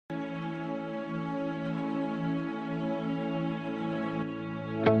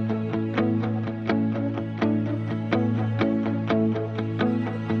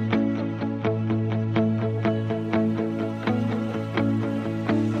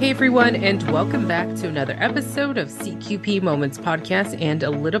Hey everyone, and welcome back to another episode of CQP Moments Podcast and a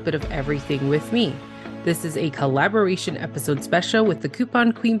little bit of everything with me. This is a collaboration episode special with the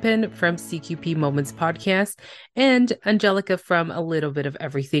Coupon Queen Pin from CQP Moments Podcast and Angelica from A Little Bit of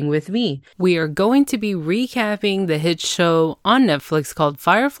Everything with me. We are going to be recapping the hit show on Netflix called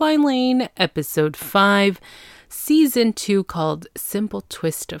FireFly Lane, Episode 5, Season 2 called Simple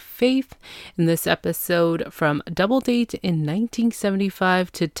Twist of Faith. In this episode, from Double Date in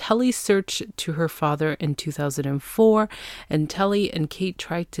 1975 to Telly's search to her father in 2004, and Telly and Kate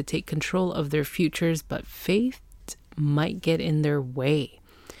try to take control of their futures, but faith might get in their way.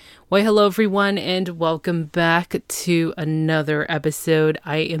 Well, hello everyone, and welcome back to another episode.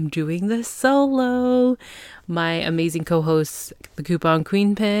 I am doing this solo. My amazing co-host, the Coupon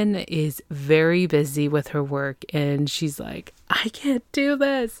Queen Pin, is very busy with her work, and she's like, I can't do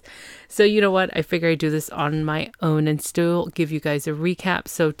this. So you know what? I figure I do this on my own and still give you guys a recap.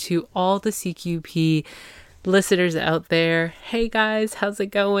 So to all the CQP listeners out there, hey guys, how's it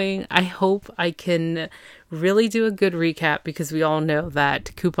going? I hope I can really do a good recap because we all know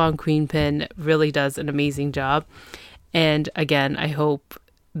that Coupon Queen Pin really does an amazing job. And again, I hope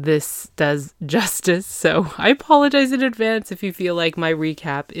this does justice. So I apologize in advance if you feel like my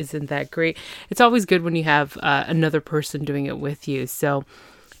recap isn't that great. It's always good when you have another person doing it with you. So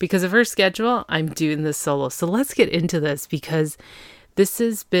because of her schedule, I'm doing this solo. So let's get into this because this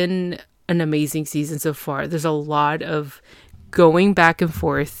has been an amazing season so far. There's a lot of going back and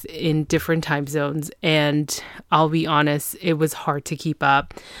forth in different time zones, and I'll be honest, it was hard to keep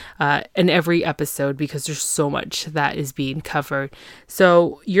up in every episode because there's so much that is being covered.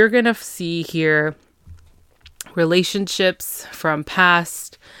 So you're gonna see here relationships from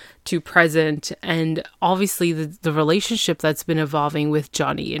past to present, and obviously the relationship that's been evolving with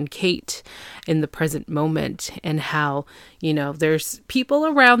Johnny and Kate in the present moment, and how, you know, there's people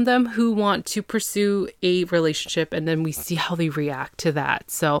around them who want to pursue a relationship, and then we see how they react to that.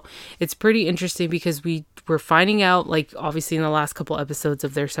 So it's pretty interesting because we're finding out, like, obviously in the last couple episodes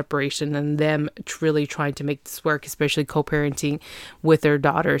of their separation and them really trying to make this work, especially co-parenting with their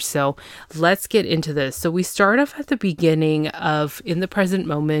daughter. So let's get into this. So we start off at the beginning of in the present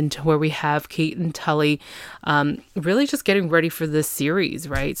moment where we have Kate and Tully really just getting ready for this series,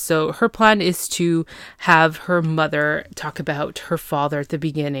 right? So her plan is to have her mother talk about her father at the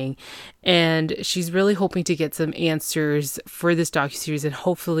beginning, and she's really hoping to get some answers for this docuseries, and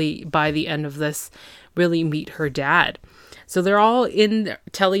hopefully by the end of this really meet her dad. So they're all in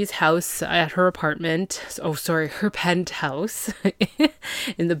Telly's house at her apartment. Her penthouse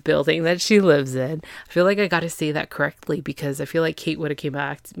in the building that she lives in. I feel like I got to say that correctly because I feel like Kate would have came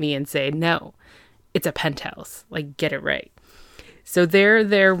back to me and say, no, it's a penthouse. Like, get it right. So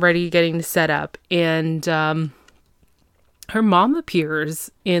they're ready, getting set up. And her mom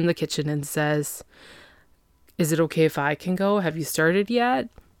appears in the kitchen and says, is it okay if I can go? Have you started yet?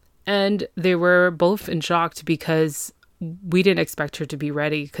 And they were both in shock because we didn't expect her to be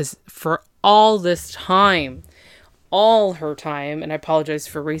ready, because for all this time, all her time, and I apologize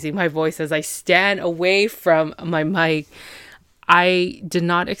for raising my voice as I stand away from my mic, I did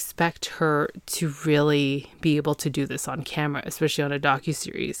not expect her to really be able to do this on camera, especially on a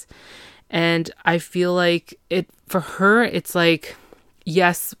docuseries. And I feel like for her, it's like,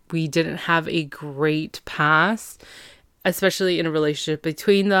 yes, we didn't have a great past, especially in a relationship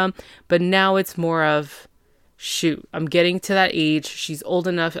between them, but now it's more of, shoot, I'm getting to that age. She's old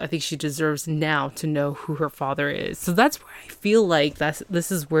enough. I think she deserves now to know who her father is. So that's where I feel like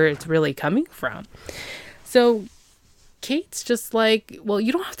this is where it's really coming from. So Kate's just like, well,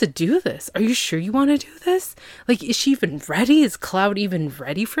 you don't have to do this. Are you sure you want to do this? Like, is she even ready? Is Cloud even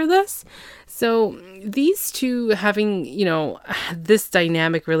ready for this? So these two having, you know, this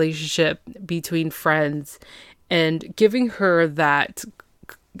dynamic relationship between friends and giving her that,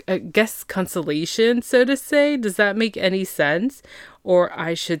 I guess, consolation, so to say. Does that make any sense? Or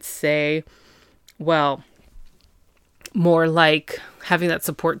I should say, well, more like having that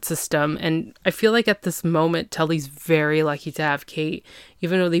support system. And I feel like at this moment, Tully's very lucky to have Kate,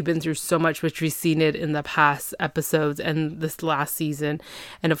 even though they've been through so much, which we've seen it in the past episodes and this last season.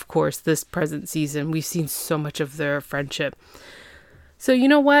 And of course, this present season, we've seen so much of their friendship. So you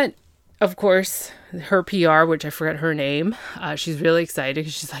know what? Of course, her PR, which I forget her name, she's really excited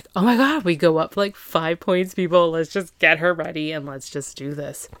because she's like, oh my God, we go up like 5 points, people. Let's just get her ready and let's just do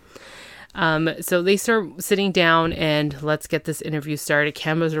this. So they start sitting down and let's get this interview started.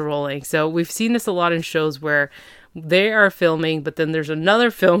 Cameras are rolling. So we've seen this a lot in shows where they are filming, but then there's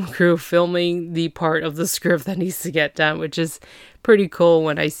another film crew filming the part of the script that needs to get done, which is pretty cool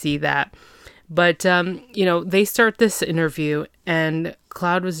when I see that. But, they start this interview, and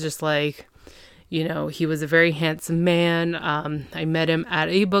Cloud was just like, he was a very handsome man. I met him at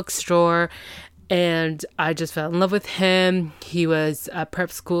a bookstore, and I just fell in love with him. He was a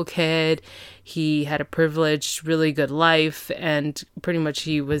prep school kid. He had a privileged, really good life, and pretty much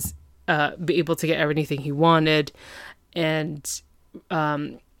he was able to get everything he wanted. And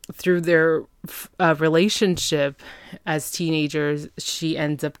through their relationship as teenagers, she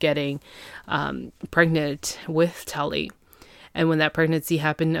ends up getting pregnant with Tully. And when that pregnancy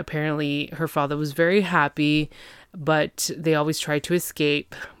happened, apparently her father was very happy, but they always tried to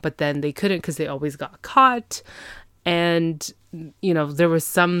escape, but then they couldn't because they always got caught. And, there was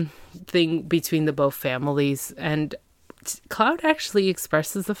something between the both families. And Cloud actually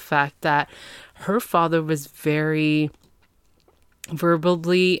expresses the fact that her father was very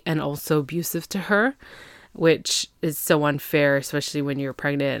verbally and also abusive to her, which is so unfair, especially when you're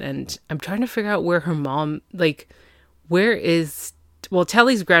pregnant. And I'm trying to figure out where her mom,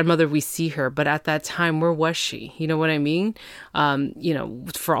 Telly's grandmother, we see her, but at that time, where was she? You know what I mean?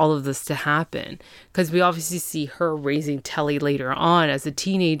 For all of this to happen, because we obviously see her raising Telly later on as a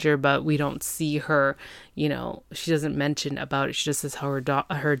teenager, but we don't see her, she doesn't mention about it. She just says how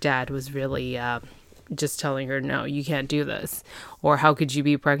her dad was really, just telling her, no, you can't do this. Or how could you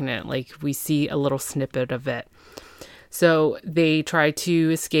be pregnant? We see a little snippet of it. So they tried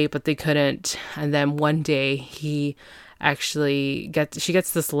to escape, but they couldn't. And then one day she gets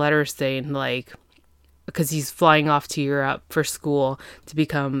this letter saying, because he's flying off to Europe for school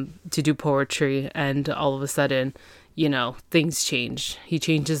to do poetry. And all of a sudden, things change. He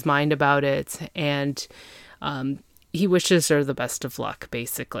changed his mind about it. And he wishes her the best of luck,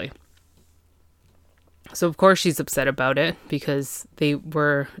 basically. So of course she's upset about it because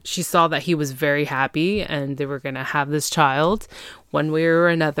she saw that he was very happy and they were going to have this child one way or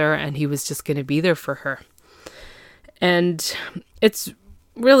another, and he was just going to be there for her. And it's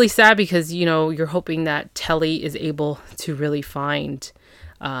really sad because, you're hoping that Telly is able to really find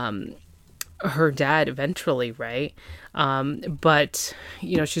her dad eventually, right? But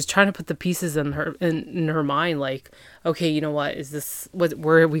she's trying to put the pieces in her mind, okay, you know what,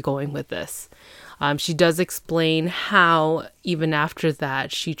 where are we going with this? She does explain how even after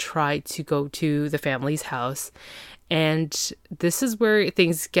that she tried to go to the family's house, and this is where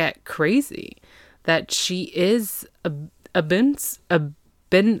things get crazy. That she is a Ben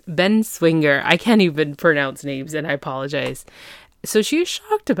Swinger. I can't even pronounce names, and I apologize. So she is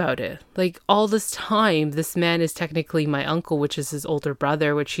shocked about it. All this time, this man is technically my uncle, which is his older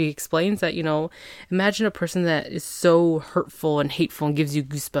brother, which she explains that, imagine a person that is so hurtful and hateful and gives you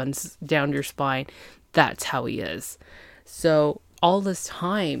goosebumps down your spine. That's how he is. So all this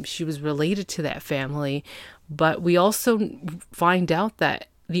time, she was related to that family. But we also find out that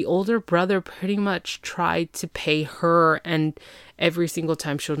the older brother pretty much tried to pay her, and every single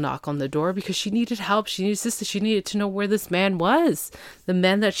time she'll knock on the door because she needed help. She needed assistance. She needed to know where this man was. The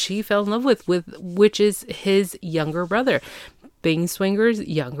man that she fell in love with which is his younger brother. Ben Swinger's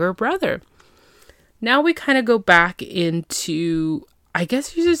younger brother. Now we kind of go back into, I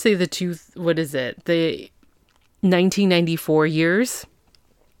guess you should say the 1994 years.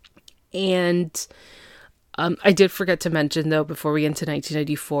 And I did forget to mention, though, before we get into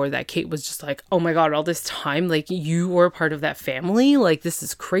 1994, that Kate was just like, oh my God, all this time, you were a part of that family? This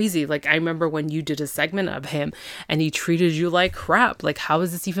is crazy. I remember when you did a segment of him and he treated you like crap. How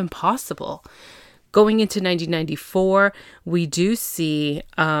is this even possible? Going into 1994, we do see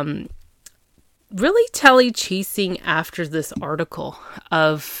really Telly chasing after this article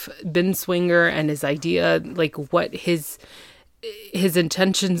of Ben Swinger and his idea, what his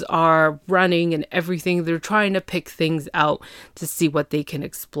intentions are, running and everything. They're trying to pick things out to see what they can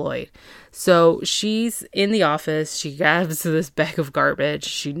exploit. So she's in the office. She grabs this bag of garbage.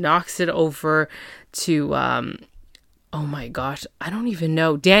 She knocks it over to, oh my gosh, I don't even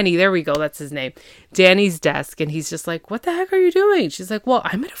know. Danny, there we go. That's his name. Danny's desk. And he's just like, what the heck are you doing? She's like, well,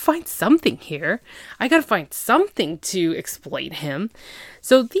 I'm going to find something here. I got to find something to exploit him.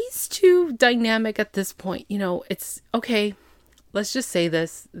 So these two dynamic at this point, it's okay. Let's just say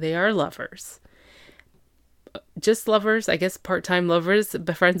this. They are lovers. Just lovers, I guess part-time lovers,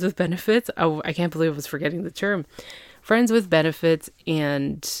 but friends with benefits. Oh, I can't believe I was forgetting the term. Friends with benefits,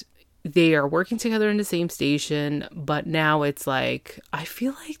 and they are working together in the same station, but now it's I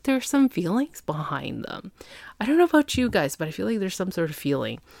feel like there's some feelings behind them. I don't know about you guys, but I feel like there's some sort of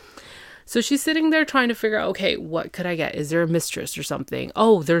feeling. So she's sitting there trying to figure out, okay, what could I get? Is there a mistress or something?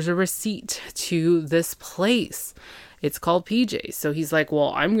 Oh, there's a receipt to this place. It's called PJ's. So he's like,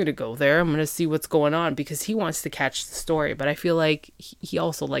 well, I'm going to go there. I'm going to see what's going on because he wants to catch the story. But I feel like he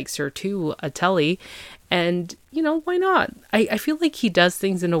also likes her too, Telly. And, why not? I feel like he does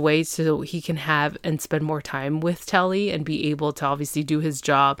things in a way so he can have and spend more time with Telly and be able to obviously do his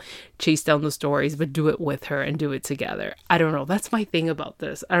job, chase down the stories, but do it with her and do it together. I don't know. That's my thing about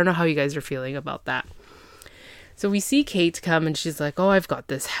this. I don't know how you guys are feeling about that. So we see Kate come and she's like, oh, I've got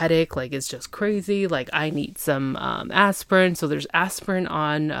this headache. Like, it's just crazy. Like, I need some aspirin. So there's aspirin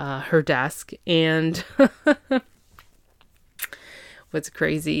on her desk. And what's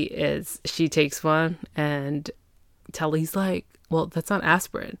crazy is she takes one and Telly's like, well, that's not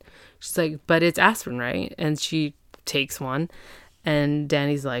aspirin. She's like, but it's aspirin, right? And she takes one. And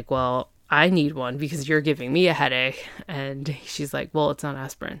Danny's like, well, I need one because you're giving me a headache. And she's like, well, it's not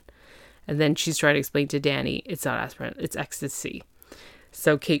aspirin. And then she's trying to explain to Danny, it's not aspirin, it's ecstasy.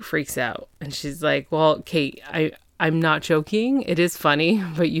 So Kate freaks out. And she's like, well, Kate, I'm not joking. It is funny,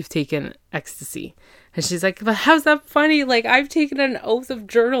 but you've taken ecstasy. And she's like, but how's that funny? Like, I've taken an oath of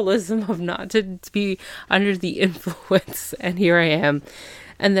journalism of not to be under the influence. And here I am.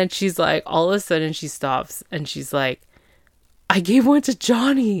 And then she's like, all of a sudden she stops. And she's like, I gave one to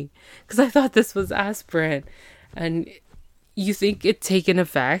Johnny because I thought this was aspirin. And you think it's taken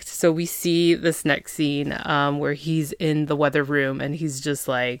effect. So we see this next scene where he's in the weather room and he's just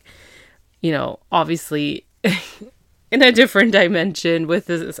like, obviously in a different dimension with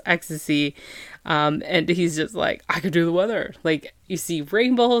this ecstasy. And he's just like, I could do the weather. Like, you see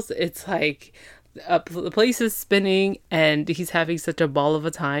rainbows. It's like the place is spinning and he's having such a ball of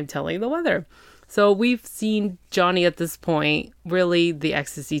a time telling the weather. So we've seen Johnny at this point, really the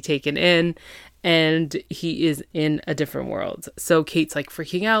ecstasy taken in, and he is in a different world. So Kate's like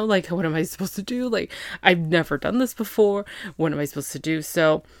freaking out, like, what am I supposed to do? Like, I've never done this before. What am I supposed to do?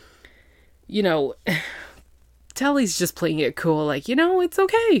 So, Telly's just playing it cool, like, it's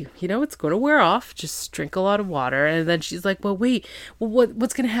okay. It's going to wear off. Just drink a lot of water. And then she's like, well, wait,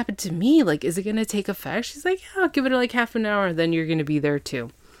 what's going to happen to me? Like, is it going to take effect? She's like, yeah, I'll give it like half an hour. Then you're going to be there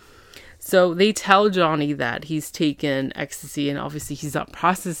too. So they tell Johnny that he's taken ecstasy and obviously he's not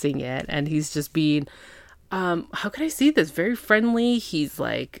processing it. And he's just being, how can I say this? Very friendly. He's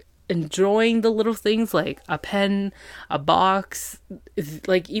like enjoying the little things like a pen, a box,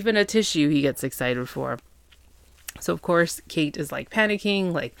 like even a tissue he gets excited for. So of course, Kate is like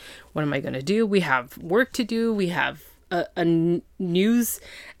panicking. Like, what am I going to do? We have work to do. We have a news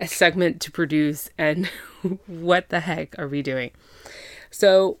segment to produce. And what the heck are we doing?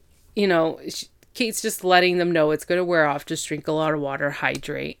 So, Kate's just letting them know it's going to wear off. Just drink a lot of water,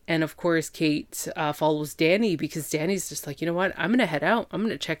 hydrate. And of course, Kate follows Danny because Danny's just like, you know what? I'm going to head out. I'm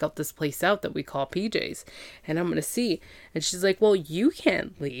going to check out this place out that we call PJ's. And I'm going to see. And she's like, well, you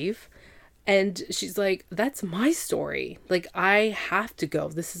can't leave. And she's like, that's my story. Like, I have to go.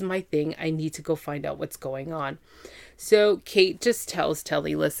 This is my thing. I need to go find out what's going on. So Kate just tells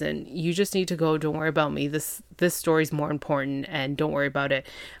Telly, listen, you just need to go. Don't worry about me. This story's more important and don't worry about it.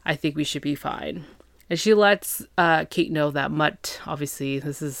 I think we should be fine. And she lets Kate know that Mutt, obviously,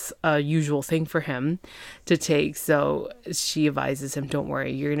 this is a usual thing for him to take. So she advises him, don't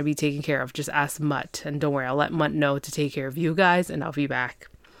worry, you're going to be taken care of. Just ask Mutt. And don't worry, I'll let Mutt know to take care of you guys and I'll be back.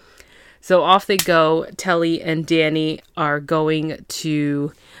 So off they go. Telly and Danny are going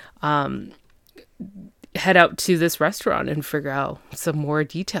to head out to this restaurant and figure out some more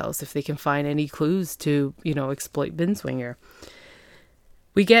details if they can find any clues to, exploit Binswanger.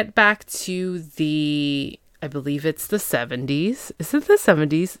 We get back to I believe it's the 70s. Is it the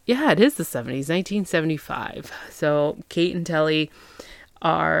 70s? Yeah, it is the 70s, 1975. So Kate and Telly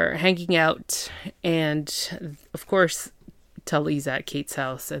are hanging out and, of course, Telly's at Kate's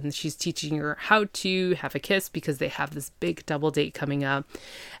house and she's teaching her how to have a kiss because they have this big double date coming up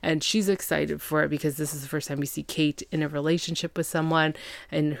and she's excited for it because this is the first time we see Kate in a relationship with someone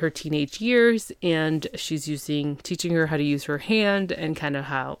in her teenage years and she's teaching her how to use her hand and kind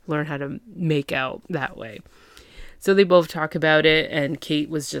of learn how to make out that way. So they both talk about it and Kate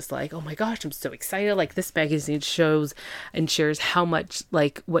was just like, oh my gosh, I'm so excited. Like, this magazine shows and shares how much,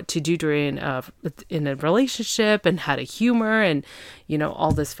 like, what to do during in a relationship and how to humor and,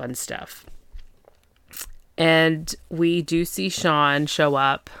 all this fun stuff. And we do see Sean show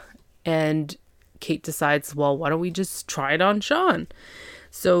up and Kate decides, well, why don't we just try it on Sean?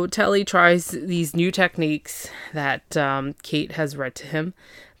 So Telly tries these new techniques that Kate has read to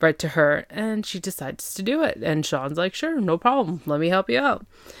her, and she decides to do it. And Sean's like, sure, no problem. Let me help you out.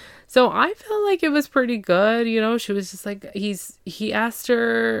 So I felt like it was pretty good. She was just like, he asked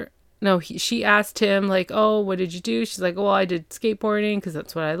her no, she asked him like, oh, what did you do? She's like, well, I did skateboarding because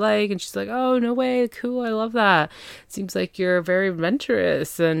that's what I like. And she's like, oh, no way. Cool. I love that. Seems like you're very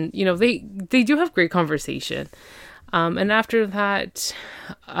adventurous. And, they do have great conversation. And after that,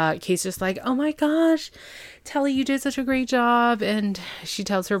 Kate's just like, oh my gosh, Telly, you did such a great job. And she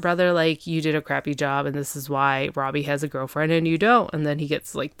tells her brother, like, you did a crappy job. And this is why Robbie has a girlfriend and you don't. And then he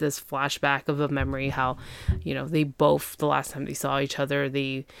gets like this flashback of a memory how, they both, the last time they saw each other,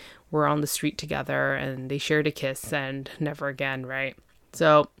 they were on the street together and they shared a kiss and never again, right?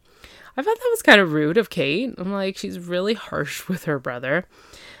 So I thought that was kind of rude of Kate. I'm like, she's really harsh with her brother.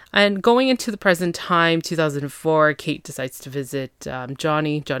 And going into the present time, 2004, Kate decides to visit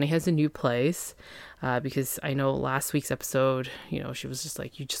Johnny. Johnny has a new place because I know last week's episode, she was just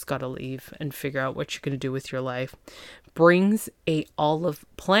like, you just got to leave and figure out what you're going to do with your life. Brings a olive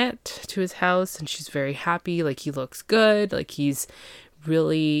plant to his house and she's very happy. Like, he looks good. Like, he's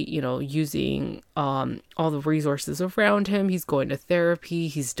really, using all the resources around him. He's going to therapy.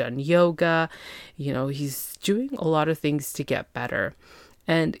 He's done yoga. He's doing a lot of things to get better.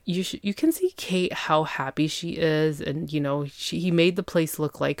 And you can see Kate, how happy she is. And, he made the place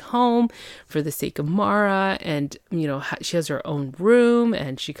look like home for the sake of Mara. And, she has her own room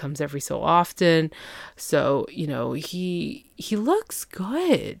and she comes every so often. So, he looks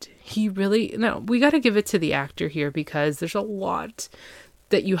good. He really, now we got to give it to the actor here because there's a lot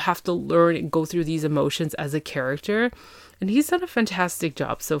that you have to learn and go through these emotions as a character. And he's done a fantastic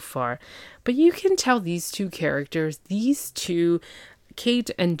job so far. But you can tell these two characters,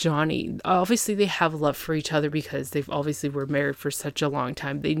 Kate and Johnny, obviously they have love for each other because they've obviously were married for such a long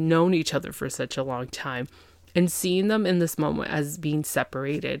time. They've known each other for such a long time. And seeing them in this moment as being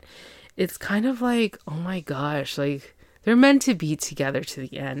separated, it's kind of like, oh my gosh, like they're meant to be together to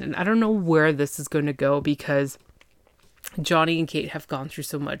the end. And I don't know where this is going to go because Johnny and Kate have gone through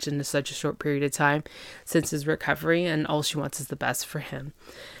so much in such a short period of time since his recovery, and all she wants is the best for him.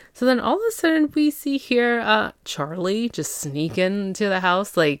 So then all of a sudden we see here Charlie just sneak into the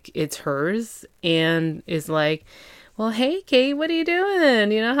house like it's hers and is like, well, hey, Kate, what are you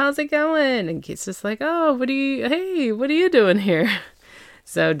doing? How's it going? And Kate's just like, oh, what are you doing here?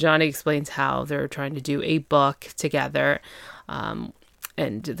 So Johnny explains how they're trying to do a book together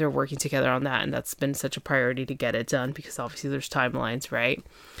and they're working together on that. And that's been such a priority to get it done because obviously there's timelines, right?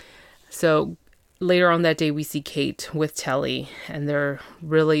 So later on that day, we see Kate with Telly, and they're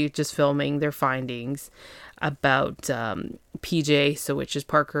really just filming their findings about PJ, so which is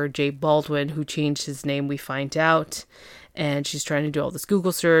Parker J. Baldwin, who changed his name, we find out. And she's trying to do all this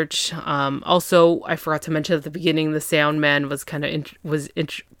Google search. Also, I forgot to mention at the beginning, the sound man was kind of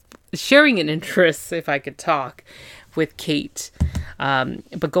sharing an interest, if I could talk, with Kate.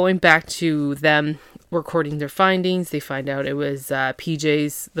 But going back to them recording their findings, they find out it was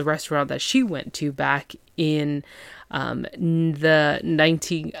PJ's, the restaurant that she went to back in the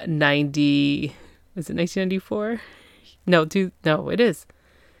 1990, is it 1994? No, it is.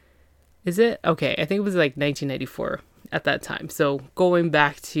 Is it? Okay, I think it was like 1994 at that time. So going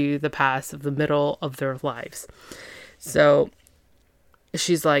back to the past of the middle of their lives. So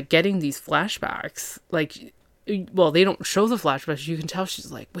she's like getting these flashbacks, like, well, they don't show the flashbacks. You can tell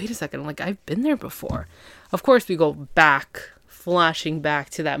she's like, wait a second, like I've been there before. Of course, we go back, flashing back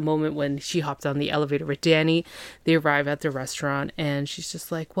to that moment when she hopped on the elevator with Danny. They arrive at the restaurant and she's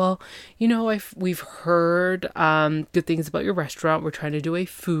just like, well, we've heard good things about your restaurant. We're trying to do a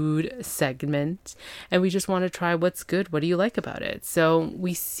food segment and we just want to try what's good. What do you like about it? So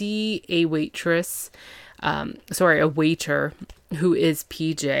we see a waiter who is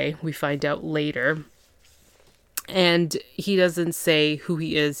PJ. We find out later. And he doesn't say who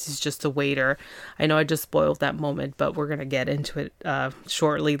he is. He's just a waiter. I know I just spoiled that moment, but we're going to get into it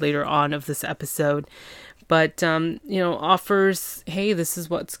shortly later on of this episode. But, offers, hey, this is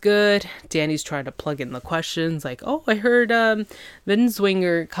what's good. Danny's trying to plug in the questions like, oh, I heard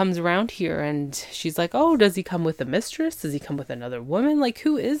Vinswinger comes around here. And she's like, oh, does he come with a mistress? Does he come with another woman? Like,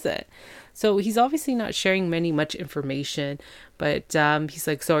 who is it? So he's obviously not sharing much information, but he's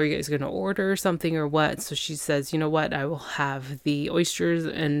like, so are you guys going to order something or what? So she says, you know what? I will have the oysters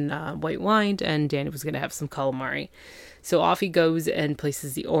and white wine, and Danny was going to have some calamari. So off he goes and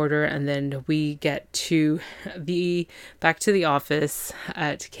places the order, and then we get back to the office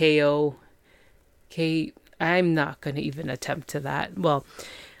at KO. I'm not going to even attempt to that. Well,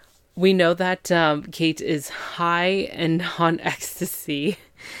 we know that Kate is high and on ecstasy,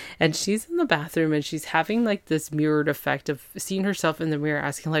 and she's in the bathroom and she's having like this mirrored effect of seeing herself in the mirror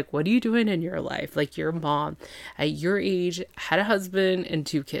asking like, what are you doing in your life? Like, your mom at your age had a husband and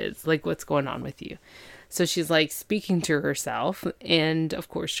 2 kids. Like, what's going on with you? So she's like speaking to herself. And of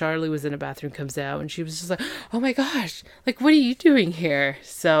course, Charlie was in a bathroom, comes out, and she was just like, oh my gosh, like, what are you doing here?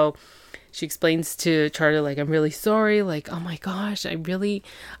 So she explains to Charlie, like, I'm really sorry. Like, oh my gosh, I'm really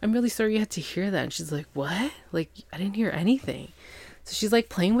sorry you had to hear that. And she's like, what? Like, I didn't hear anything. So she's like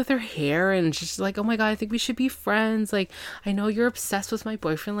playing with her hair, and she's like, oh my God, I think we should be friends. Like, I know you're obsessed with my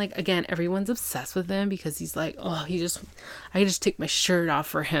boyfriend. Like, again, everyone's obsessed with him because he's like, oh, I just take my shirt off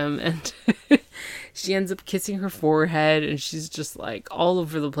for him. And she ends up kissing her forehead, and she's just like all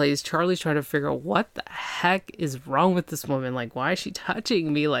over the place. Charlie's trying to figure out what the heck is wrong with this woman. Like, why is she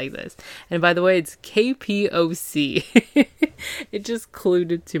touching me like this? And by the way, it's KPOC. It just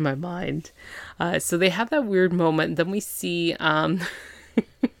clued into my mind. So they have that weird moment. Then we see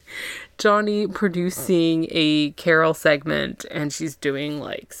Johnny producing a carol segment, and she's doing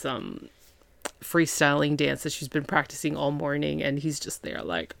like some freestyling dance that she's been practicing all morning, and he's just there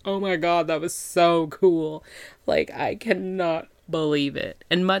like, oh my God, that was so cool. Like, I cannot believe it.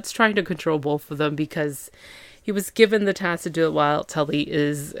 And Mutt's trying to control both of them because he was given the task to do it while Tully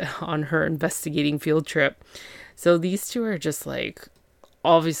is on her investigating field trip. So these two are just like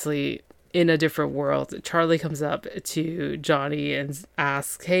obviously in a different world. Charlie comes up to Johnny and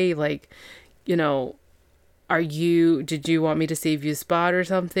asks, hey, like, you know, did you want me to save you a spot or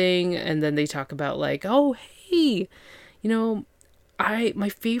something? And then they talk about like, oh, hey, you know, my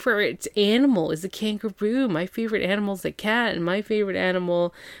favorite animal is a kangaroo. My favorite animal is a cat. And my favorite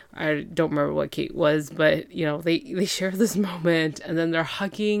animal, I don't remember what Kate was, but, you know, they share this moment, and then they're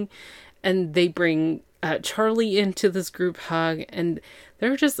hugging, and they bring Charlie into this group hug, and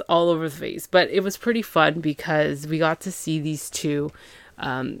they're just all over the face. But it was pretty fun because we got to see these two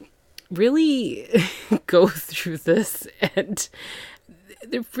really go through this, and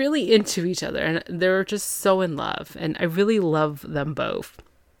they're really into each other, and they're just so in love, and I really love them both.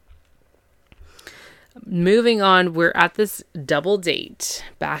 Moving on, we're at this double date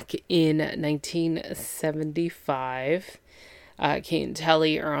back in 1975. Kate and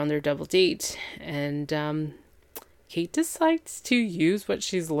Telly are on their double date, and Kate decides to use what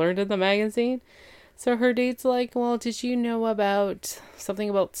she's learned in the magazine. So her date's like, well, did you know about something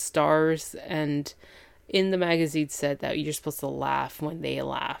about stars? And in the magazine said that you're supposed to laugh when they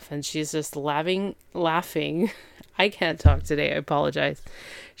laugh. And she's just laughing. I can't talk today. I apologize.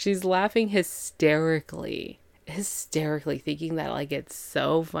 She's laughing hysterically, thinking that like it's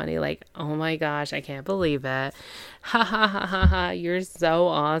so funny. Like, oh my gosh, I can't believe it. Ha ha ha ha ha. You're so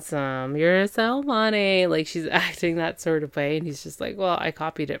awesome. You're so funny. Like, she's acting that sort of way. And he's just like, well, I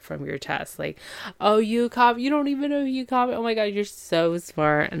copied it from your test. Like, oh, you don't even know you copied. Oh my God, you're so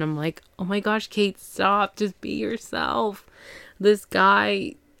smart. And I'm like, oh my gosh, Kate, stop. Just be yourself. This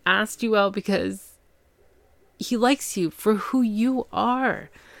guy asked you out because he likes you for who you are.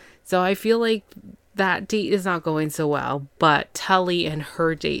 So I feel like that date is not going so well, but Tully and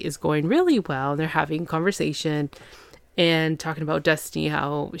her date is going really well. They're having conversation and talking about destiny,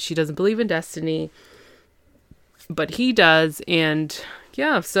 how she doesn't believe in destiny, but he does. And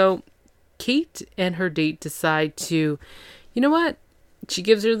yeah, so Kate and her date decide to, you know what? She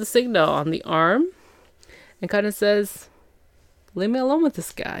gives her the signal on the arm and kind of says, leave me alone with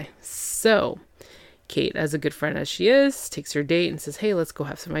this guy. So Kate, as a good friend as she is, takes her date and says, hey, let's go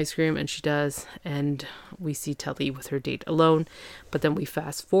have some ice cream. And she does. And we see Tully with her date alone. But then we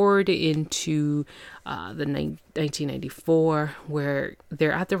fast forward into the 1994, where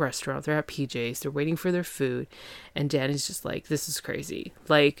they're at the restaurant. They're at PJ's. They're waiting for their food. And Danny's just like, this is crazy.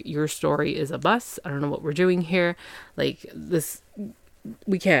 Like, your story is a bust. I don't know what we're doing here. Like, this,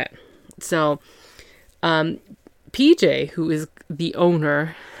 we can't. So PJ, who is the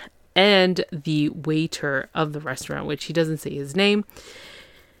owner and the waiter of the restaurant, which he doesn't say his name,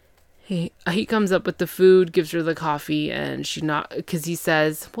 he comes up with the food, gives her the coffee, and because he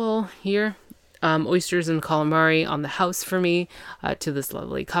says, well, here, oysters and calamari on the house for me, to this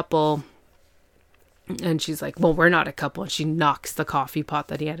lovely couple. And she's like, well, we're not a couple. And she knocks the coffee pot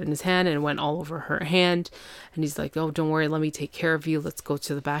that he had in his hand, and it went all over her hand. And he's like, oh, don't worry, let me take care of you. Let's go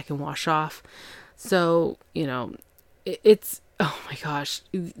to the back and wash off. So, you know, it's, oh my gosh,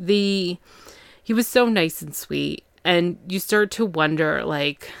 he was so nice and sweet. And you start to wonder,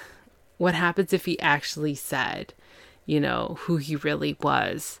 like, what happens if he actually said, you know, who he really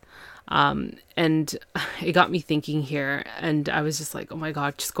was. And it got me thinking here. And I was just like, oh my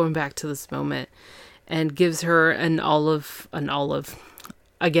God, just going back to this moment. And gives her an olive.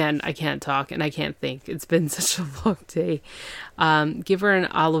 Again, I can't talk and I can't think. It's been such a long day. Give her an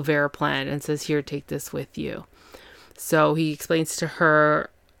aloe vera plant and says, here, take this with you. So he explains to her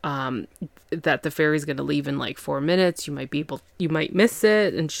that the ferry's going to leave in like 4 minutes. You might miss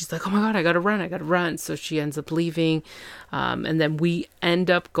it. And she's like, oh my God, I got to run. So she ends up leaving. And then we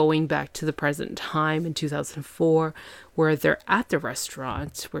end up going back to the present time in 2004, where they're at the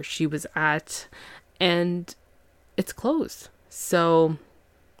restaurant where she was at, and it's closed. So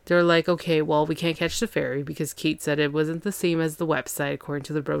they're like, okay, well, we can't catch the ferry because Kate said it wasn't the same as the website, according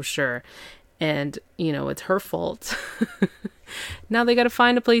to the brochure. And, it's her fault. Now they got to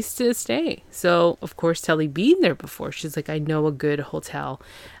find a place to stay. So, of course, Telly being there before, she's like, I know a good hotel.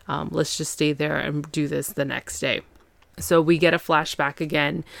 Let's just stay there and do this the next day. So we get a flashback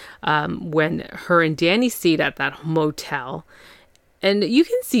again when her and Danny stayed at that motel. And you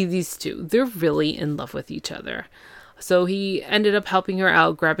can see these two. They're really in love with each other. So he ended up helping her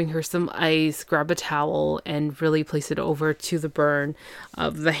out, grabbing her some ice, grab a towel, and really place it over to the burn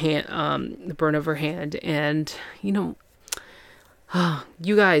of the hand, the burn of her hand. And, you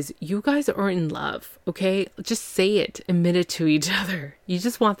guys are in love, okay? Just say it, admit it to each other. You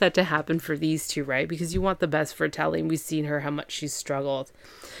just want that to happen for these two, right? Because you want the best for Telly, and we've seen her, how much she's struggled.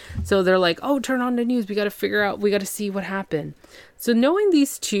 So they're like, oh, turn on the news. We got to see what happened. So knowing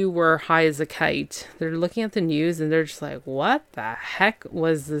these two were high as a kite, they're looking at the news and they're just like, what the heck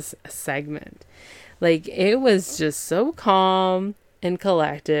was this segment? Like, it was just so calm and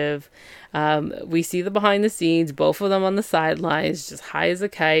collective. We see the behind the scenes, both of them on the sidelines, just high as a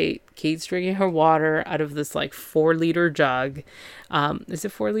kite. Kate's drinking her water out of this like 4-liter jug. Is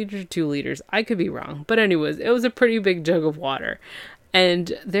it 4 liters or 2 liters? I could be wrong. But anyways, it was a pretty big jug of water.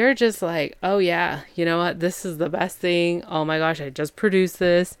 And they're just like, oh yeah, you know what? This is the best thing. Oh my gosh, I just produced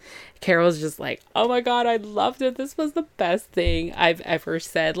this. Carol's just like, oh my God, I loved it. This was the best thing I've ever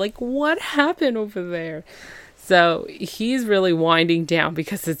said. Like, what happened over there? So he's really winding down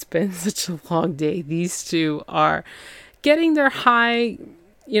because it's been such a long day. These two are getting their high,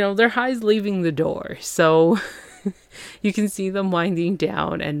 their highs leaving the door. So you can see them winding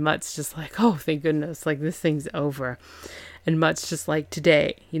down, and Mutt's just like, oh, thank goodness, like this thing's over. And Mutt's just like,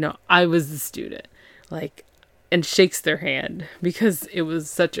 today, I was the student, like, and shakes their hand because it was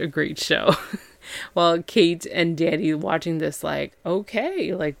such a great show. While Kate and Danny watching this like,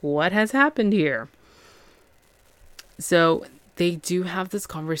 okay, like what has happened here? So they do have this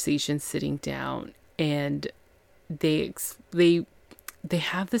conversation sitting down, and they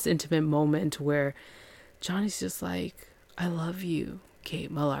have this intimate moment where Johnny's just like, I love you,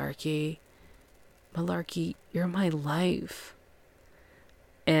 Kate Malarkey. Malarkey, you're my life.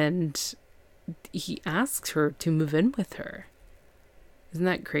 And he asks her to move in with her. Isn't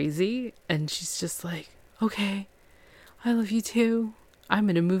that crazy? And she's just like, okay, I love you too. I'm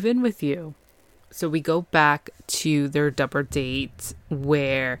going to move in with you. So we go back to their double date,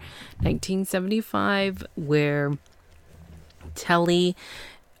 where 1975, where Telly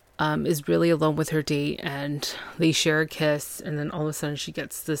is really alone with her date, and they share a kiss, and then all of a sudden she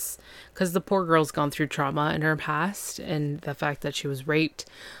gets this, because the poor girl's gone through trauma in her past and the fact that she was raped.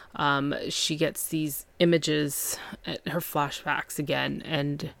 She gets these images, her flashbacks again,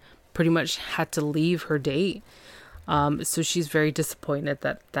 and pretty much had to leave her date. So she's very disappointed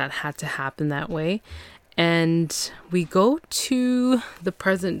that had to happen that way. And we go to the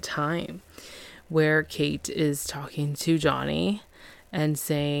present time, where Kate is talking to Johnny and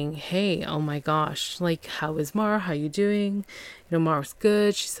saying, hey, oh my gosh, like, how is Mara? How you doing? Mara's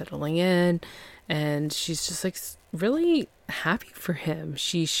good. She's settling in. And she's just like really happy for him.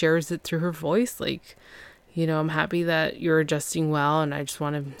 She shares it through her voice. Like, I'm happy that you're adjusting well, and I just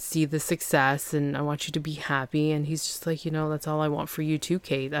want to see the success, and I want you to be happy. And he's just like, that's all I want for you too,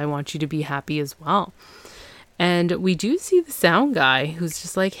 Kate. I want you to be happy as well. And we do see the sound guy who's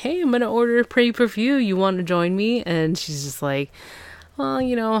just like, hey, I'm going to order a pay-per-view. You want to join me? And she's just like,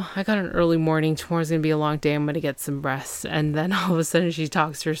 well, I got an early morning. Tomorrow's going to be a long day. I'm going to get some rest. And then all of a sudden she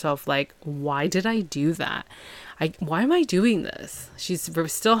talks to herself like, why did I do that? Why am I doing this? She's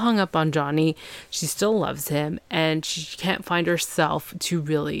still hung up on Johnny. She still loves him, and she can't find herself to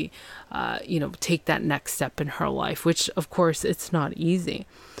really, take that next step in her life, which of course it's not easy.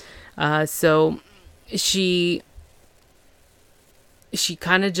 So she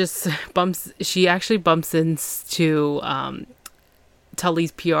kind of just she actually bumps into,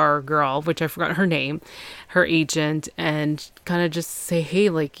 Tully's PR girl, which I forgot her name, her agent, and kind of just say, hey,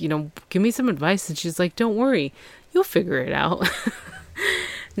 like, give me some advice. And she's like, don't worry, you'll figure it out.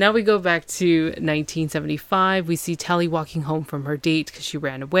 Now we go back to 1975. We see Telly walking home from her date because she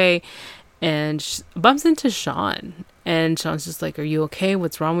ran away. and bumps into Sean. And Sean's just like, are you okay?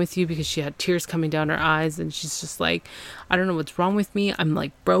 What's wrong with you? Because she had tears coming down her eyes. And she's just like, I don't know what's wrong with me. I'm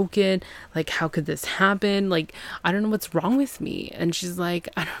like broken. Like, how could this happen? Like, I don't know what's wrong with me. And she's like,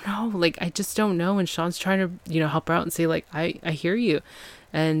 I don't know. Like, I just don't know. And Sean's trying to, help her out and say, like, I hear you.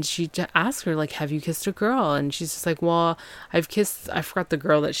 And she asks her, like, have you kissed a girl? And she's just like, well, I forgot the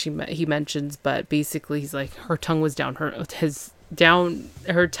girl that he mentions. But basically, he's like, her tongue was down her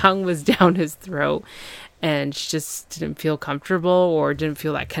tongue was down his throat. And she just didn't feel comfortable or didn't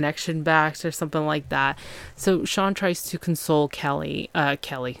feel that connection back or something like that. So Sean tries to console Telly.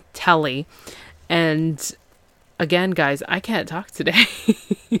 And again, guys, I can't talk today.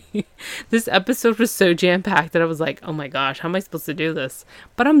 This episode was so jam-packed that I was like, oh my gosh, how am I supposed to do this?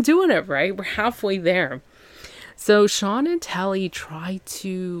 But I'm doing it, right? We're halfway there. So Sean and Telly try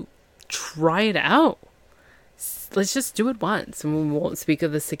it out. Let's just do it once and we won't speak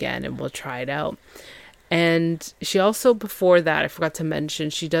of this again and we'll try it out. And she also, before that, I forgot to mention,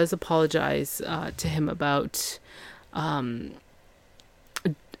 she does apologize to him about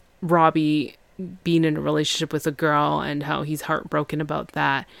Robbie being in a relationship with a girl and how he's heartbroken about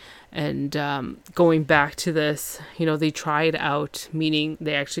that. And going back to this, they try it out, meaning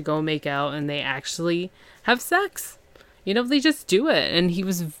they actually go and make out and they actually have sex. They just do it. And he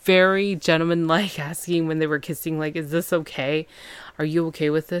was very gentleman-like, asking when they were kissing, like, is this okay? Are you okay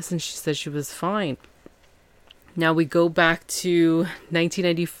with this? And she said she was fine. Now we go back to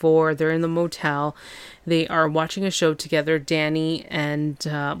 1994. They're in the motel. They are watching a show together, with Danny.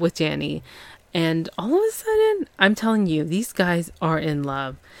 And all of a sudden, I'm telling you, these guys are in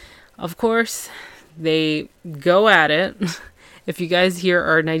love. Of course, they go at it. If you guys hear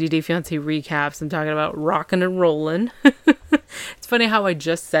our 90 Day Fiancé recaps, I'm talking about rocking and rolling. It's funny how I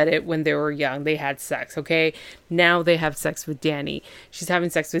just said it when they were young. They had sex, okay? Now they have sex with Danny. She's having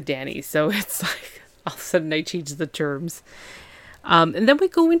sex with Danny. So it's like, all of a sudden I change the terms. And then we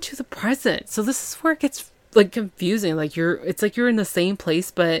go into the present. So this is where it gets like confusing. It's like you're in the same place,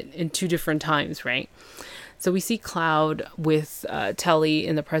 but in two different times, right? So we see Cloud with Telly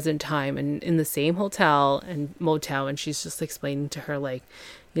in the present time and in the same hotel and motel. And she's just explaining to her, like,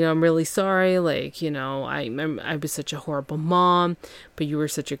 I'm really sorry. Like, I was such a horrible mom, but you were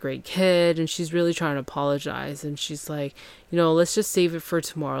such a great kid. And she's really trying to apologize. And she's like, let's just save it for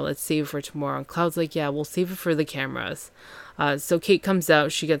tomorrow. Let's save it for tomorrow. And Cloud's like, yeah, we'll save it for the cameras. So Kate comes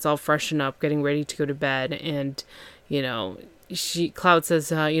out. She gets all freshened up, getting ready to go to bed. And, Cloud says,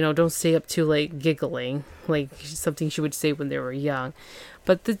 don't stay up too late giggling, like something she would say when they were young.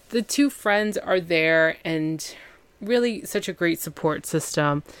 But the two friends are there and really such a great support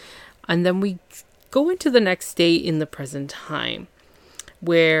system. And then we go into the next day in the present time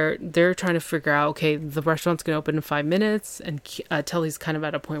where they're trying to figure out, okay, the restaurant's going to open in 5 minutes. And Telly's kind of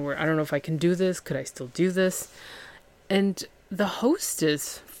at a point where I don't know if I can do this. Could I still do this? And the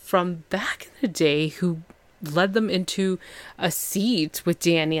hostess from back in the day who led them into a seat with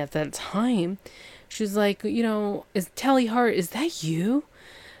Danny at that time, she's like, is Telly Hart, is that you?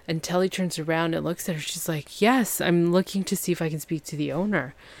 And Telly turns around and looks at her. She's like, yes, I'm looking to see if I can speak to the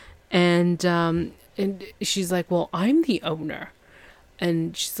owner. And she's like, well, I'm the owner.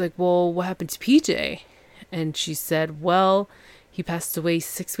 And she's like, well, what happened to PJ? And she said, well, he passed away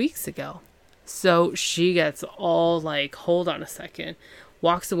 6 weeks ago. So she gets all like, hold on a second,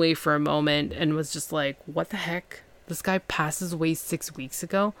 walks away for a moment and was just like, what the heck? This guy passes away 6 weeks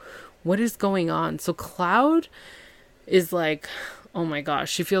ago? What is going on? So Cloud is like, oh my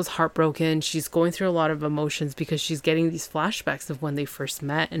gosh, she feels heartbroken. She's going through a lot of emotions because she's getting these flashbacks of when they first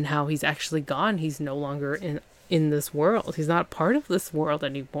met and how he's actually gone. He's no longer in this world. He's not part of this world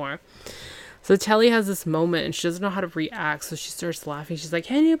anymore. So Telly has this moment and she doesn't know how to react. So she starts laughing. She's like,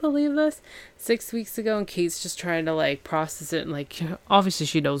 can you believe this? 6 weeks ago. And Kate's just trying to like process it. And like, obviously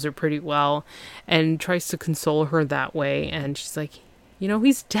she knows her pretty well and tries to console her that way. And she's like,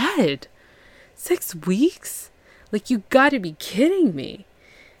 he's dead. 6 weeks? Like, you gotta be kidding me.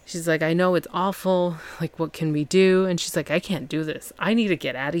 She's like, I know it's awful. Like, what can we do? And she's like, I can't do this. I need to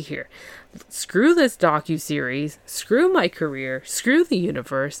get out of here. Screw this docuseries. Screw my career. Screw the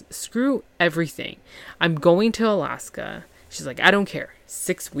universe. Screw everything. I'm going to Alaska. She's like, I don't care.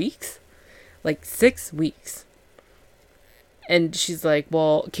 6 weeks? Like, 6 weeks. And she's like,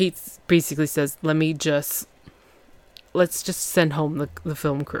 well, Kate basically says, let's just send home the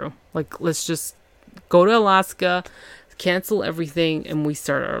film crew. Like, let's just go to Alaska, cancel everything, and we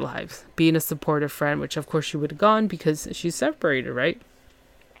start our lives. Being a supportive friend, which of course she would have gone because she's separated, right?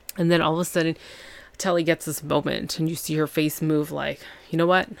 And then all of a sudden, Telly gets this moment and you see her face move like, you know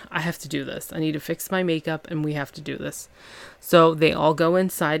what? I have to do this. I need to fix my makeup and we have to do this. So they all go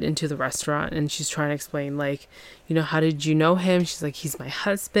inside into the restaurant and she's trying to explain like, you know, how did you know him? She's like, he's my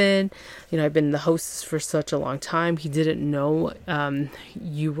husband. You know, I've been the hostess for such a long time. He didn't know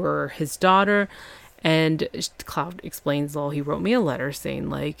you were his daughter. And Cloud explains, well, he wrote me a letter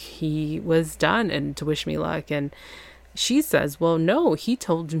saying like he was done and to wish me luck. And she says, well, no, he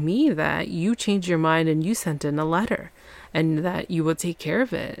told me that you changed your mind and you sent in a letter and that you would take care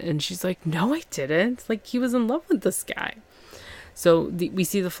of it. And she's like, no, I didn't. Like, he was in love with this guy. So we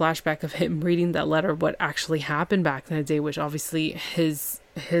see the flashback of him reading that letter, what actually happened back in the day, which obviously his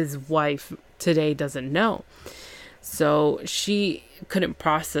wife today doesn't know. So she couldn't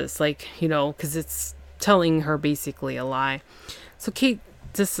process, like, you know, because it's telling her basically a lie. So Kate,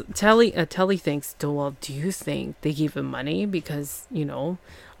 Telly thinks, well, do you think they gave him money because, you know,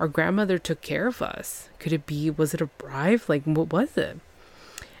 our grandmother took care of us? Was it a bribe? Like, what was it?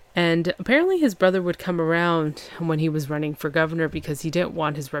 And apparently his brother would come around when he was running for governor because he didn't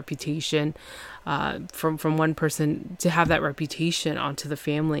want his reputation from one person to have that reputation onto the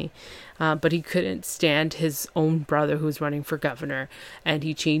family. But he couldn't stand his own brother who was running for governor, and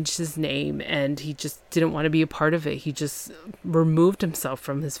he changed his name and he just didn't want to be a part of it. He just removed himself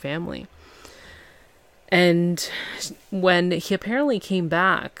from his family. And when he apparently came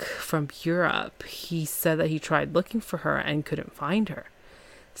back from Europe, he said that he tried looking for her and couldn't find her.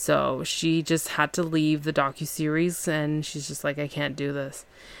 So she just had to leave the docuseries and she's just like, I can't do this.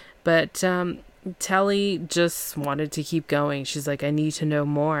 But Telly just wanted to keep going. She's like, I need to know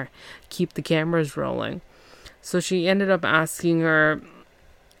more. Keep the cameras rolling. So she ended up asking her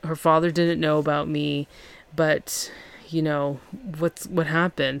father didn't know about me, but, you know, what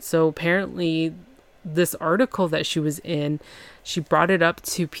happened? So apparently this article that she was in, she brought it up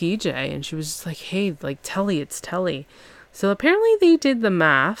to PJ and she was just like, hey, like, Telly, it's Telly. So apparently they did the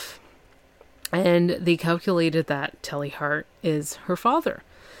math and they calculated that Telly Hart is her father.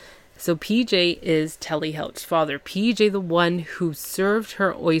 So PJ is Telly Hart's father. PJ, the one who served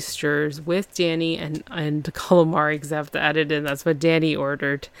her oysters with Danny and calamari, because I have to add it in. That's what Danny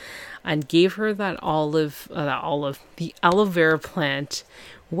ordered, and gave her the aloe vera plant,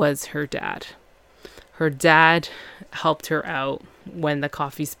 was her dad. Her dad helped her out when the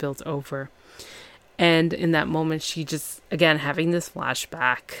coffee spilled over. And in that moment, she just, again, having this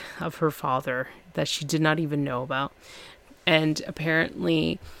flashback of her father that she did not even know about. And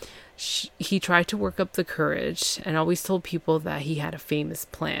apparently, he tried to work up the courage and always told people that he had a famous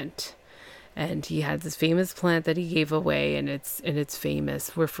plant. And he had this famous plant that he gave away, and it's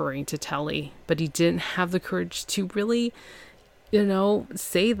famous, referring to Telly. But he didn't have the courage to really, you know,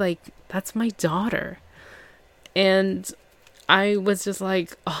 say, like, that's my daughter. And I was just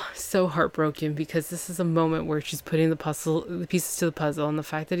like, oh, so heartbroken, because this is a moment where she's putting the pieces to the puzzle, and the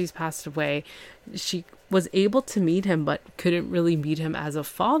fact that he's passed away, she was able to meet him, but couldn't really meet him as a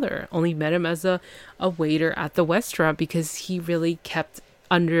father, only met him as a waiter at the restaurant, because he really kept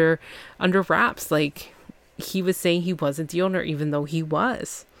under wraps. Like, he was saying he wasn't the owner, even though he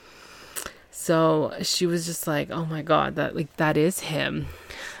was. So she was just like, oh my God, that is him.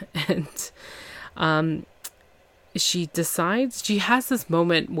 And, she decides, she has this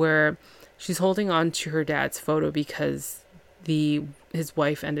moment where she's holding on to her dad's photo because his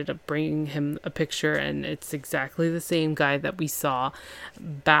wife ended up bringing him a picture, and it's exactly the same guy that we saw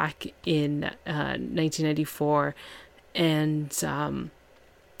back in 1994. And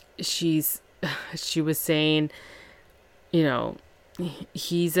she was saying, you know,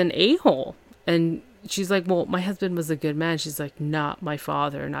 he's an a-hole. And she's like, well, my husband was a good man. She's like, not my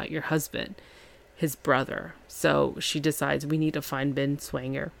father, not your husband, his brother. So she decides we need to find Ben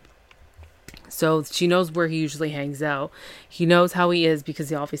Swanger. So she knows where he usually hangs out. He knows how he is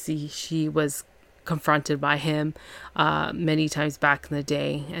because she was confronted by him many times back in the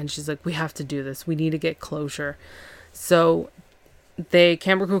day. And she's like, we have to do this. We need to get closure. So the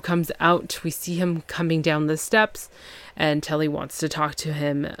camera crew comes out. We see him coming down the steps, and Telly wants to talk to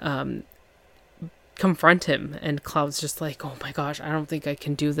him, confront him, and Cloud's just like, oh my gosh, I don't think I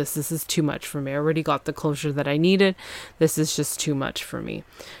can do this. This is too much for me. I already got the closure that I needed. This is just too much for me.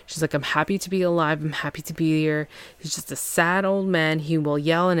 She's like, I'm happy to be alive. I'm happy to be here. He's just a sad old man. He will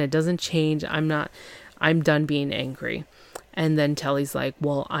yell and it doesn't change. I'm done being angry. And then Telly's like,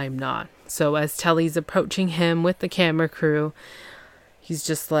 well, I'm not. So as Telly's approaching him with the camera crew, he's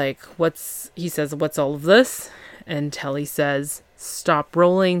just like, he says, what's all of this? And Telly says, stop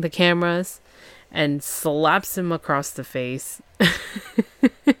rolling the cameras, and slaps him across the face.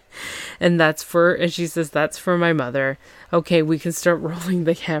 And she says, that's for my mother. Okay, we can start rolling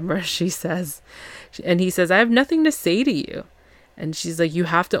the camera, she says. And he says, I have nothing to say to you. And she's like, you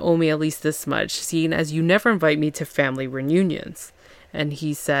have to owe me at least this much, seeing as you never invite me to family reunions. And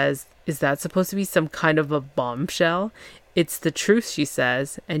he says, is that supposed to be some kind of a bombshell? It's the truth, she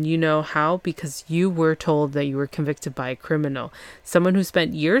says. And you know how? Because you were told that you were convicted by a criminal. Someone who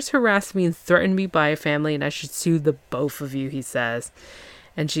spent years harassed me and threatened me by a family, and I should sue the both of you, he says.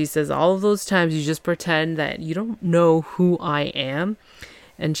 And she says, all of those times you just pretend that you don't know who I am.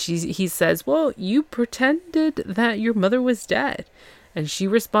 And he says, well, you pretended that your mother was dead. And she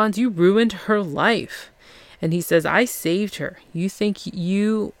responds, you ruined her life. And he says, I saved her. You think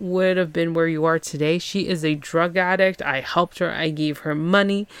you would have been where you are today? She is a drug addict. I helped her. I gave her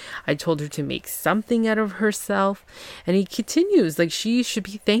money. I told her to make something out of herself. And he continues, like, she should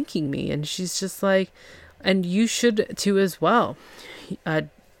be thanking me. And she's just like, and you should too as well.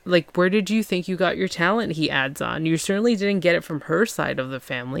 Like, where did you think you got your talent? He adds on. You certainly didn't get it from her side of the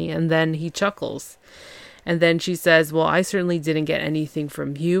family. And then he chuckles. And then she says, well, I certainly didn't get anything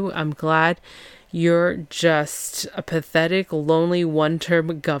from you. I'm glad. You're just a pathetic, lonely,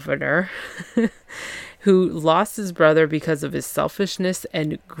 one-term governor who lost his brother because of his selfishness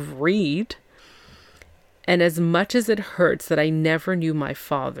and greed. And as much as it hurts that I never knew my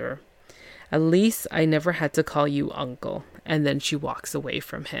father, at least I never had to call you uncle. And then she walks away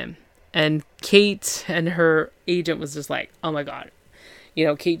from him. And Kate and her agent was just like, oh my God. You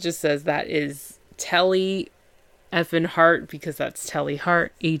know, Kate just says that is Telly effing Hart, because that's Telly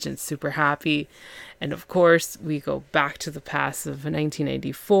Hart. Agent's super happy. And of course, we go back to the past of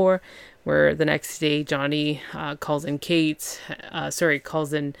 1994, where the next day Johnny calls in Kate. Kate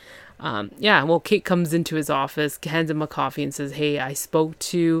comes into his office, hands him a coffee and says, hey, I spoke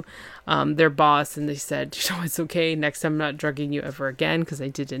to their boss and they said, you know, it's okay. Next time I'm not drugging you ever again because I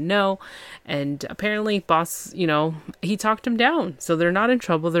didn't know. And apparently boss, you know, he talked him down. So they're not in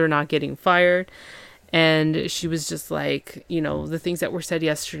trouble. They're not getting fired. And she was just like, you know, the things that were said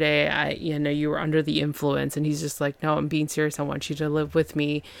yesterday, you were under the influence. And he's just like, no, I'm being serious. I want you to live with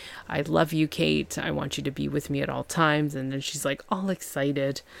me. I love you, Kate. I want you to be with me at all times. And then she's like all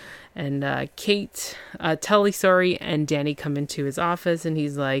excited. And Telly, and Danny come into his office and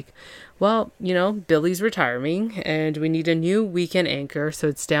he's like, well, you know, Billy's retiring and we need a new weekend anchor. So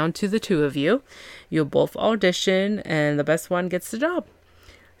it's down to the two of you. You'll both audition and the best one gets the job.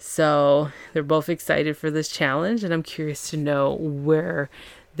 So they're both excited for this challenge, and I'm curious to know where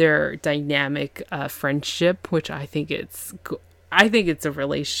their dynamic friendship, which I think it's a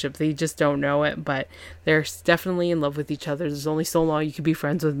relationship. They just don't know it, but they're definitely in love with each other. There's only so long you can be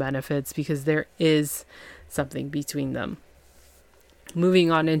friends with benefits because there is something between them. Moving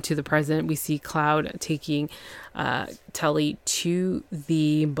on into the present, we see Cloud taking Telly to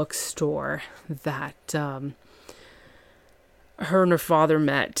the bookstore that her and her father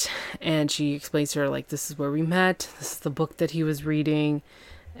met, and she explains to her, like, this is where we met, this is the book that he was reading,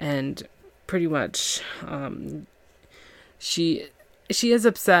 and pretty much she is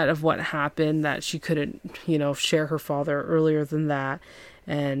upset of what happened, that she couldn't, you know, share her father earlier than that,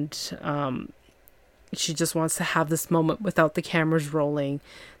 and she just wants to have this moment without the cameras rolling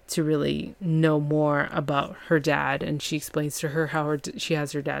to really know more about her dad. And she explains to her how she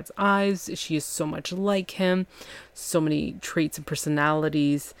has her dad's eyes. She is so much like him, so many traits and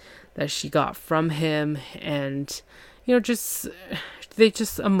personalities that she got from him. And, you know, just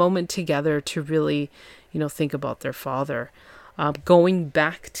a moment together to really, you know, think about their father. Going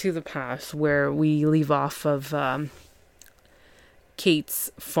back to the past where we leave off of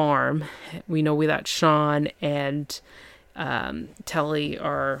Kate's farm, we know that Sean and Telly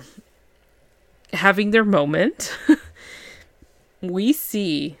are having their moment. We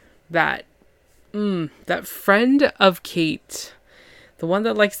see that that friend of Kate, the one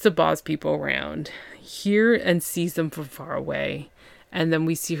that likes to boss people around, hear and sees them from far away, and then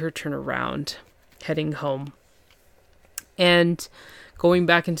we see her turn around heading home. And going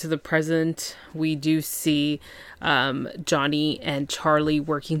back into the present, we do see Johnny and Charlie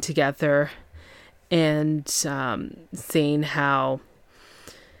working together and saying how,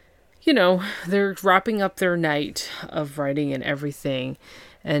 you know, they're wrapping up their night of writing and everything,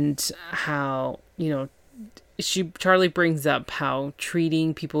 and how, you know, Charlie brings up how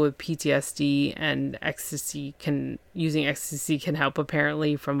treating people with PTSD and using ecstasy can help,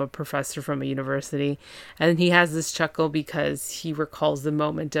 apparently, from a professor from a university. And he has this chuckle because he recalls the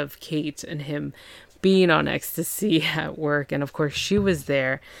moment of Kate and him being on ecstasy at work. And of course she was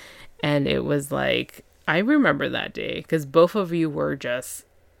there. And it was like, I remember that day because both of you were just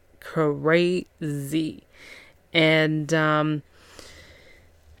crazy. And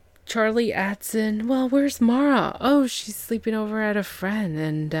Charlie adds in, well, where's Mara? Oh, she's sleeping over at a friend.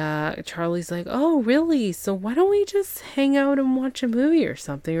 And Charlie's like, oh, really? So why don't we just hang out and watch a movie or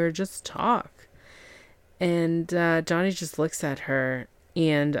something, or just talk? And Johnny just looks at her,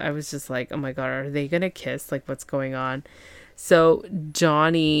 and I was just like, oh my God, are they going to kiss? Like, what's going on? So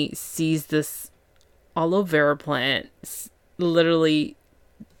Johnny sees this aloe vera plant literally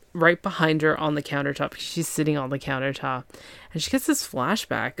right behind her on the countertop. She's sitting on the countertop, and she gets this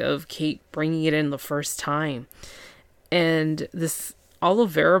flashback of Kate bringing it in the first time. And this aloe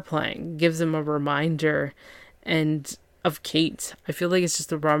vera plant gives him a reminder and of Kate. I feel like it's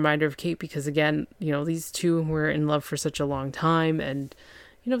just a reminder of Kate because, again, you know, these two were in love for such a long time, and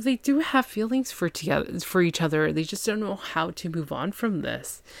you know, they do have feelings for each other. They just don't know how to move on from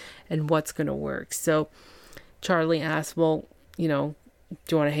this and what's going to work. So Charlie asks, well, you know,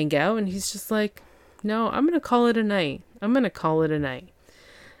 do you want to hang out? And he's just like, no, I'm going to call it a night.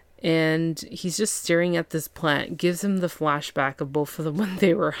 And he's just staring at this plant. Gives him the flashback of both of them when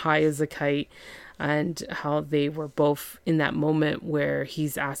they were high as a kite, and how they were both in that moment where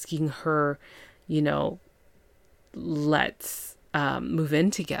he's asking her, you know, let's move in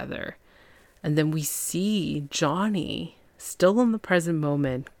together. And then we see Johnny still in the present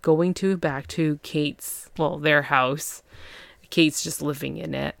moment going back to their house. Kate's just living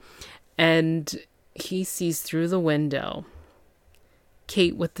in it. And he sees through the window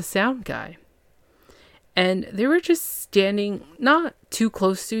Kate with the sound guy. And they were just standing not too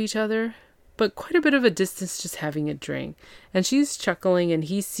close to each other, but quite a bit of a distance, just having a drink. And she's chuckling, and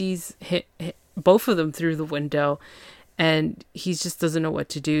he sees both of them through the window. And he just doesn't know what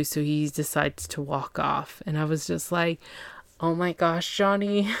to do, so he decides to walk off. And I was just like, oh my gosh,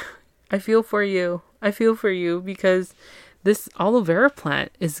 Johnny, I feel for you. Because this aloe vera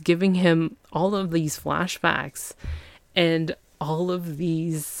plant is giving him all of these flashbacks and all of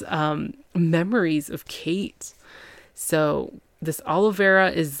these memories of Kate. So this aloe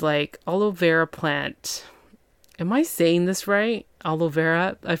vera is like aloe vera plant. Am I saying this right? Aloe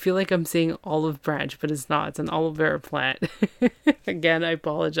vera? I feel like I'm saying olive branch, but it's not. It's an aloe vera plant. Again, I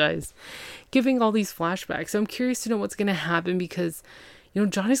apologize. Giving all these flashbacks. So I'm curious to know what's going to happen because, you know,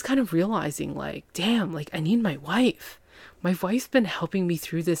 Johnny's kind of realizing like, damn, like I need my wife. My wife's been helping me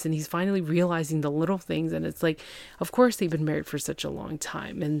through this, and he's finally realizing the little things. And it's like, of course they've been married for such a long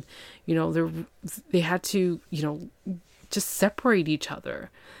time. And, you know, they had to, you know, just separate each other.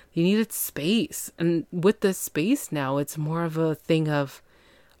 They needed space. And with this space now, it's more of a thing of,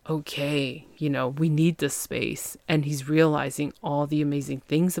 okay, you know, we need this space. And he's realizing all the amazing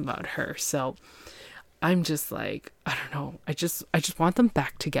things about her. So I'm just like, I don't know. I just want them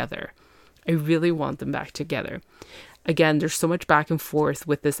back together. I really want them back together. Again, there's so much back and forth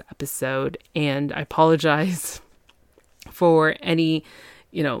with this episode, and I apologize for any,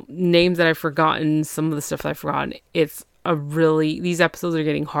 you know, names that I've forgotten, some of the stuff that I've forgotten. These episodes are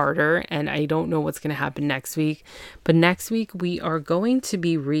getting harder, and I don't know what's going to happen next week. But next week, we are going to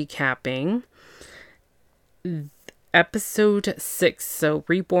be recapping episode 6. So,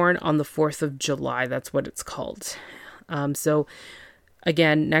 Reborn on the 4th of July. That's what it's called. So,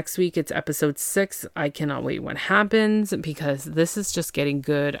 again, next week, it's episode 6. I cannot wait what happens because this is just getting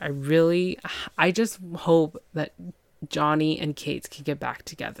good. I just hope that Johnny and Kate can get back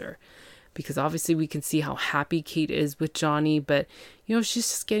together. Because obviously we can see how happy Kate is with Johnny, but, you know, she's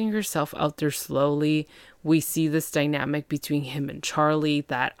just getting herself out there slowly. We see this dynamic between him and Charlie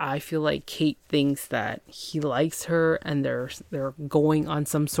that I feel like Kate thinks that he likes her and they're going on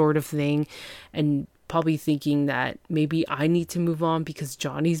some sort of thing, and probably thinking that maybe I need to move on because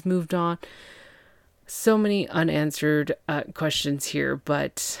Johnny's moved on. So many unanswered questions here,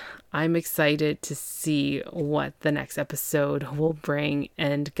 but I'm excited to see what the next episode will bring.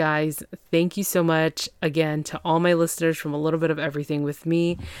 And guys, thank you so much again to all my listeners from A Little Bit of Everything with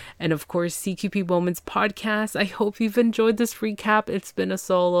me. And of course, CQP Moments podcast. I hope you've enjoyed this recap. It's been a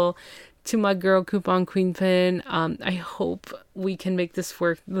solo. To my girl, Coupon Queen Pin. I hope we can make this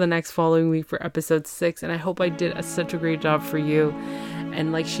work the next following week for episode 6. And I hope I did such a great job for you.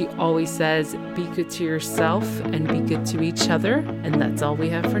 And like she always says, be good to yourself and be good to each other. And that's all we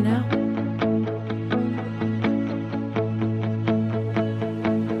have for now.